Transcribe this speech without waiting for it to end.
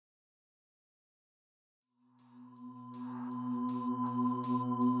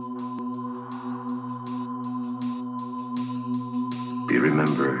Do you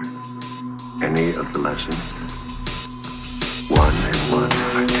remember any of the lessons? 1 and 1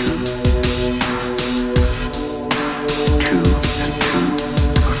 are 2. 2 and 2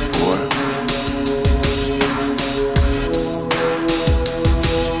 are 4.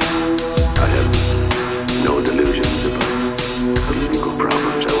 I have no delusions about the legal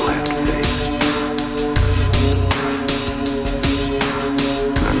problems I will have to face.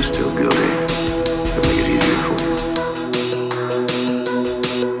 And I'm still guilty. To make it easier for you.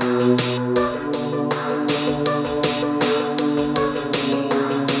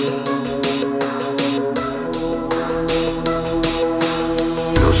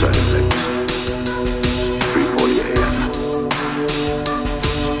 No side effects. 3:40 a.m.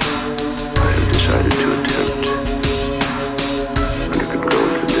 I have decided to attempt under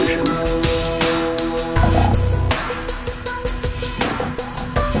controlled conditions.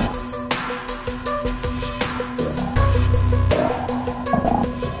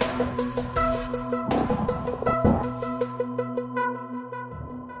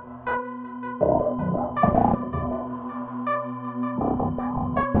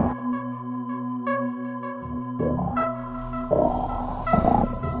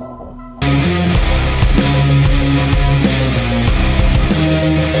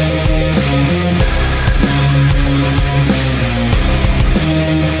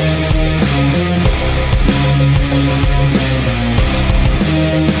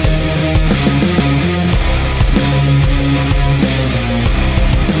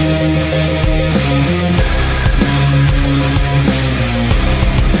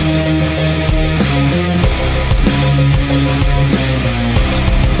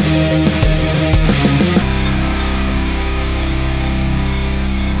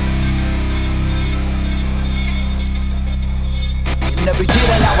 In the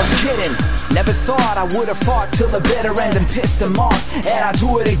beginning I was kidding. Never thought I would've fought till the bitter end and pissed them off. And I'd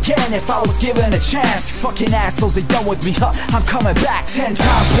do it again if I was given a chance. Fucking assholes, they done with me, huh? I'm coming back 10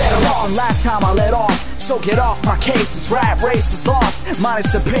 times better off than last time I let off. So get off my case, this rap race is lost.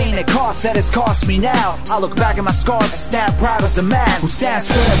 Minus the pain and cost that it's cost me now. I look back at my scars and stand proud as a man who stands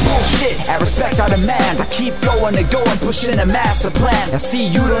for the bullshit and respect I demand. I keep going and going, pushing a master plan. I see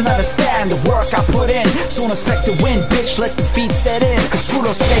you don't understand the work I put in. Soon expect to win, bitch, let the feet set in. Cause screw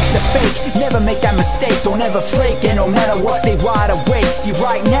those snakes are fake, never make that mistake. Don't ever flake, and no matter what, stay wide awake. See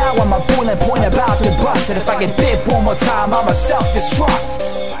right now I'm a boiling point about to bust. And if I get bit one more time, I'm a self-destruct.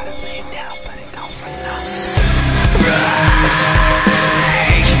 Try to lay it down, but it comes from nothing.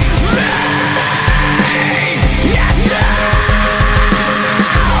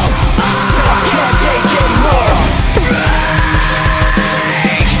 Till I can't take anymore.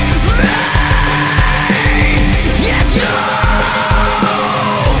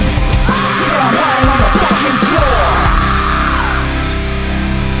 Till I'm lying on the fucking floor.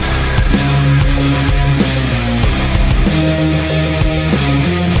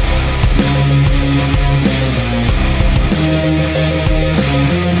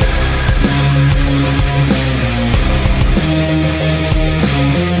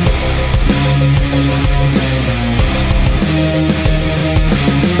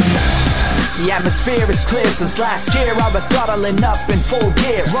 The atmosphere is clear since last year. I've been throttling up in full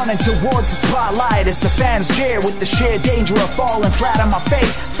gear, running towards the spotlight as the fans jeer, with the sheer danger of falling flat on my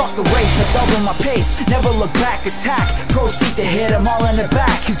face. Fuck the race, I double my pace, never look back, attack, proceed to hit them all in the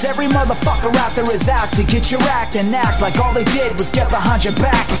back. Cause every motherfucker out there is out to get your act and act like all they did was get behind your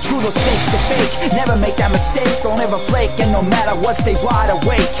back. And screw those snakes to fake, never make that mistake, don't ever flake. And no matter what, stay wide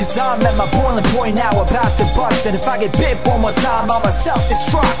awake. Cause I'm at my boiling point now, about to bust. And if I get bit one more time, I'm a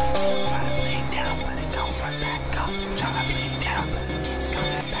self-destruct.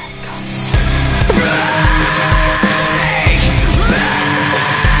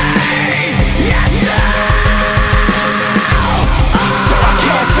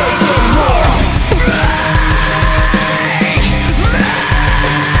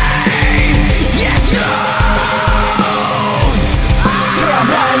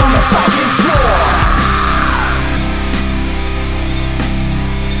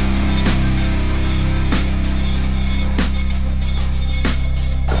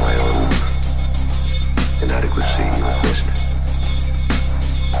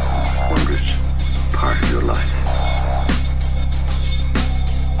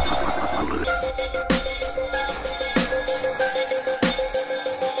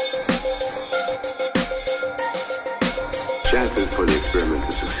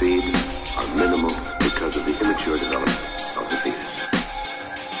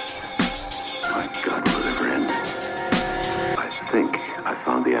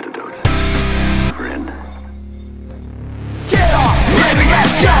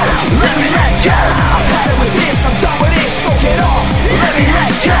 let me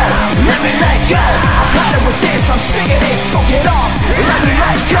let go, let me let go. I've had it with this, I'm sick of this, so get off. Let me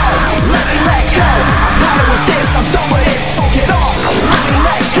let go, let me let go. I've had it with this, I'm done with it, so get off. Let me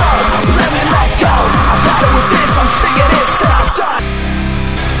let go, let me let go. I've had it with this, I'm sick of this, and I'm done.